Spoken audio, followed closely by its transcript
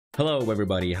Hello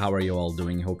everybody, how are you all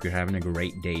doing? Hope you're having a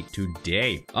great day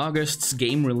today. August's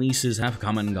game releases have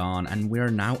come and gone, and we're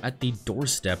now at the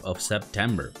doorstep of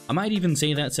September. I might even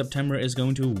say that September is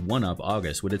going to one-up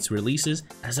August with its releases,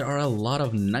 as there are a lot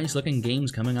of nice looking games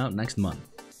coming out next month.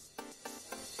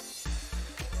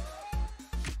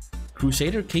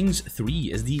 Crusader Kings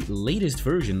 3 is the latest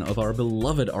version of our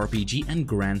beloved RPG and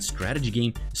grand strategy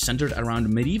game centered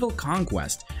around medieval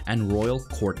conquest and royal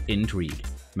court intrigue.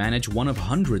 Manage one of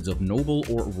hundreds of noble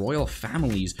or royal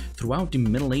families throughout the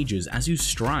Middle Ages as you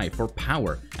strive for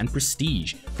power and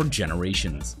prestige for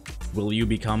generations. Will you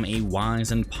become a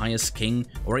wise and pious king,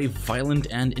 or a violent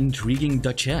and intriguing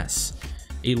duchess?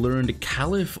 A learned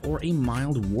caliph, or a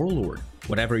mild warlord?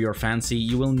 Whatever your fancy,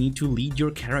 you will need to lead your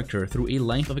character through a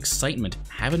life of excitement,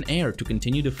 have an heir to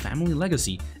continue the family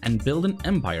legacy, and build an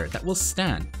empire that will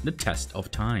stand the test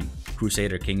of time.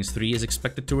 Crusader Kings 3 is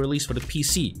expected to release for the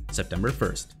PC September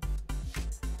 1st.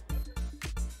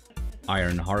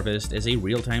 Iron Harvest is a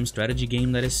real-time strategy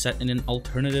game that is set in an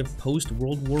alternative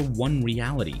post-World War I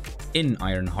reality. In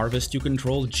Iron Harvest, you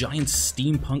control giant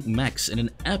steampunk mechs in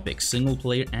an epic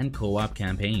single-player and co-op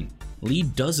campaign.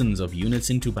 Lead dozens of units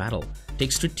into battle,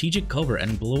 take strategic cover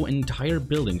and blow entire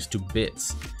buildings to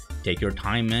bits. Take your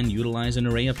time and utilize an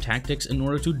array of tactics in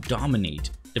order to dominate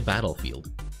the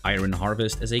battlefield. Iron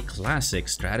Harvest is a classic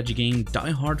strategy game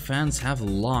die-hard fans have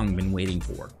long been waiting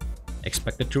for.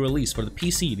 Expected to release for the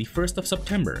PC the 1st of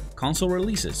September, console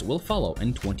releases will follow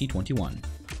in 2021.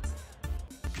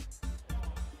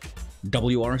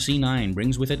 WRC9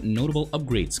 brings with it notable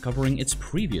upgrades covering its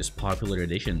previous popular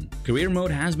edition. Career mode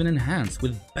has been enhanced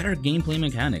with better gameplay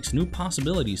mechanics, new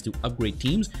possibilities to upgrade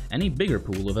teams, and a bigger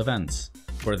pool of events.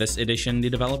 For this edition,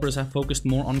 the developers have focused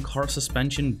more on car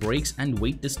suspension, brakes, and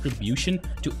weight distribution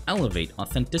to elevate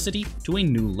authenticity to a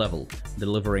new level,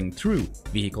 delivering true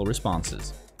vehicle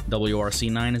responses.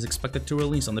 WRC9 is expected to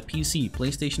release on the PC,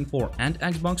 PlayStation 4, and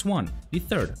Xbox One the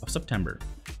 3rd of September.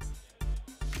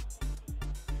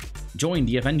 Join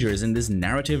the Avengers in this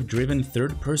narrative-driven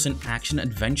third-person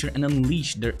action-adventure and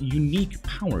unleash their unique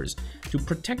powers to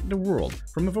protect the world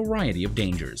from a variety of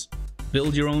dangers.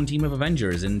 Build your own team of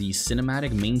Avengers in the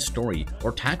cinematic main story,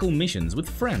 or tackle missions with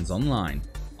friends online.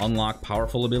 Unlock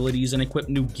powerful abilities and equip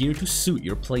new gear to suit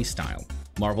your playstyle.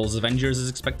 Marvel's Avengers is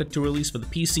expected to release for the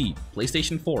PC,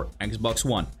 PlayStation 4, Xbox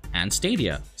One, and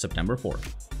Stadia September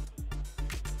 4th.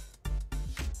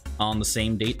 On the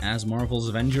same date as Marvel's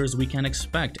Avengers, we can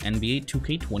expect NBA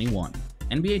 2K21.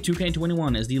 NBA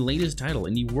 2K21 is the latest title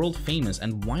in the world-famous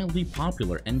and wildly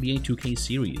popular NBA 2K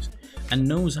series, and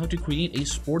knows how to create a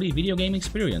sporty video game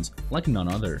experience like none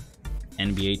other.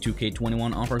 NBA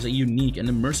 2K21 offers a unique and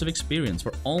immersive experience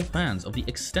for all fans of the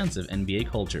extensive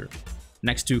NBA culture.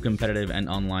 Next to competitive and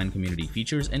online community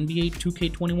features, NBA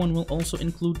 2K21 will also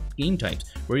include game types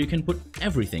where you can put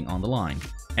everything on the line.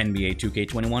 NBA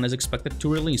 2K21 is expected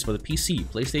to release for the PC,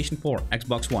 PlayStation 4,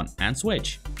 Xbox One, and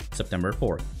Switch September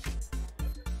 4th.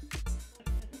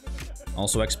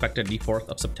 Also expected the 4th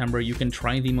of September, you can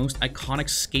try the most iconic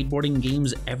skateboarding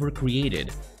games ever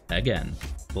created. Again,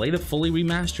 play the fully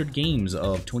remastered games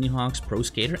of Tony Hawk's Pro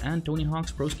Skater and Tony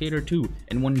Hawk's Pro Skater 2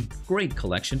 in one great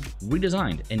collection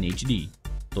redesigned in HD.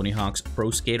 Tony Hawk's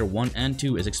Pro Skater 1 and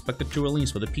 2 is expected to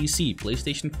release for the PC,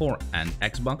 PlayStation 4, and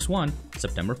Xbox One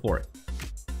September 4th.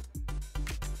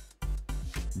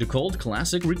 The Cult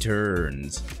Classic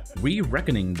returns.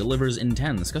 Re-Reckoning delivers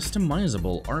intense,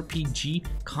 customizable RPG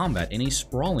combat in a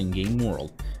sprawling game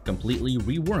world, completely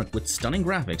reworked with stunning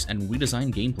graphics and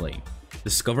redesigned gameplay.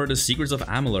 Discover the secrets of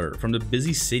Amalur, from the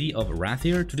busy city of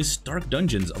Rathir to the stark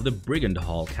dungeons of the Brigand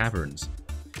Hall Caverns.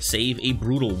 Save a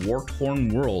brutal, war-torn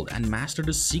world and master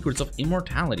the secrets of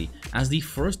immortality as the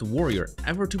first warrior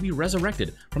ever to be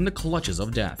resurrected from the clutches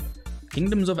of death.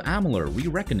 Kingdoms of Amalur: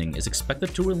 Re-Reckoning is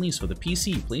expected to release for the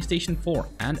PC, PlayStation 4,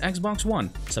 and Xbox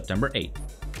One September 8th.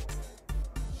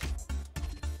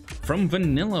 From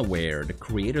Vanillaware, the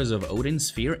creators of Odin's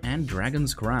Sphere and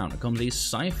Dragon's Crown, comes a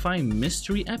sci-fi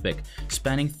mystery epic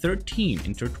spanning 13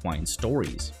 intertwined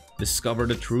stories. Discover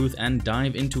the truth and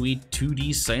dive into a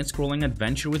 2D side-scrolling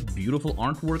adventure with beautiful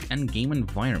artwork and game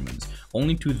environments,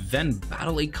 only to then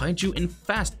battle a kaiju in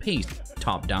fast-paced,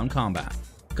 top-down combat.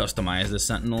 Customize the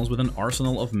Sentinels with an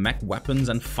arsenal of mech weapons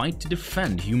and fight to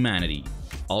defend humanity.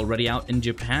 Already out in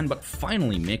Japan, but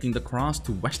finally making the cross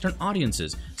to Western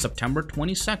audiences September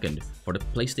 22nd for the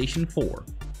PlayStation 4.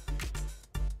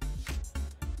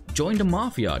 Join the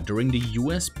Mafia during the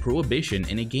US Prohibition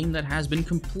in a game that has been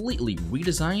completely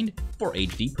redesigned for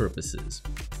HD purposes.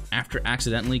 After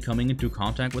accidentally coming into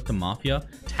contact with the Mafia,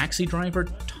 taxi driver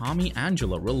Tommy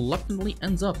Angelo reluctantly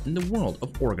ends up in the world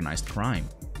of organized crime.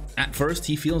 At first,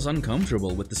 he feels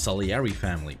uncomfortable with the Salieri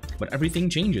family, but everything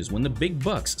changes when the big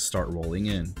bucks start rolling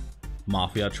in.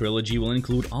 Mafia Trilogy will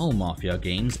include all Mafia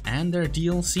games and their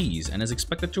DLCs and is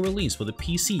expected to release for the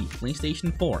PC,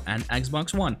 PlayStation 4, and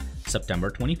Xbox One September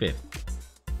 25th.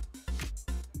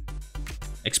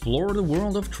 Explore the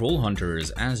world of troll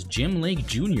hunters as Jim Lake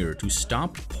Jr. to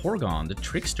stop Porgon the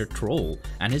trickster troll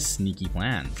and his sneaky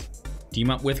plans. Team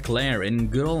up with Claire in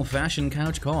good old-fashioned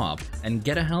couch co-op and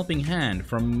get a helping hand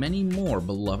from many more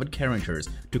beloved characters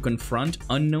to confront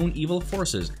unknown evil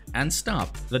forces and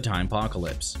stop the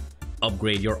Timepocalypse.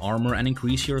 Upgrade your armor and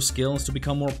increase your skills to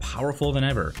become more powerful than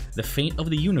ever. The fate of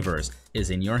the universe is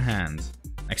in your hands.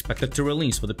 Expected to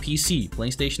release for the PC,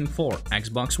 PlayStation 4,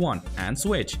 Xbox One, and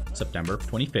Switch September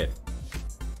 25th.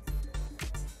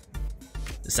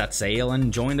 Set sail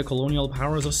and join the colonial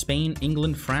powers of Spain,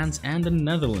 England, France, and the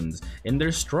Netherlands in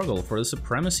their struggle for the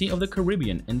supremacy of the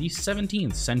Caribbean in the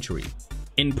 17th century.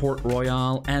 In Port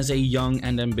Royal, as a young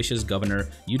and ambitious governor,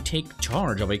 you take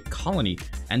charge of a colony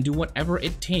and do whatever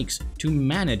it takes to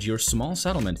manage your small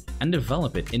settlement and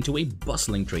develop it into a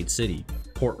bustling trade city.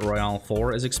 Port Royal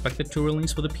 4 is expected to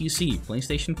release for the PC,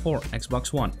 PlayStation 4,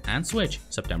 Xbox One, and Switch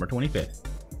September 25th.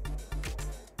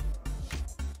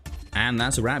 And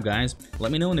that's a wrap, guys.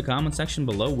 Let me know in the comment section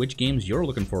below which games you're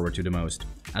looking forward to the most.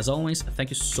 As always, thank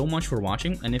you so much for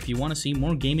watching, and if you want to see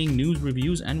more gaming news,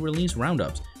 reviews, and release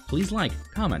roundups, please like,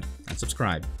 comment, and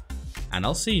subscribe. And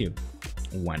I'll see you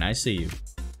when I see you.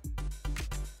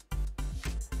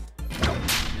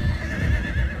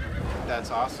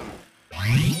 That's awesome.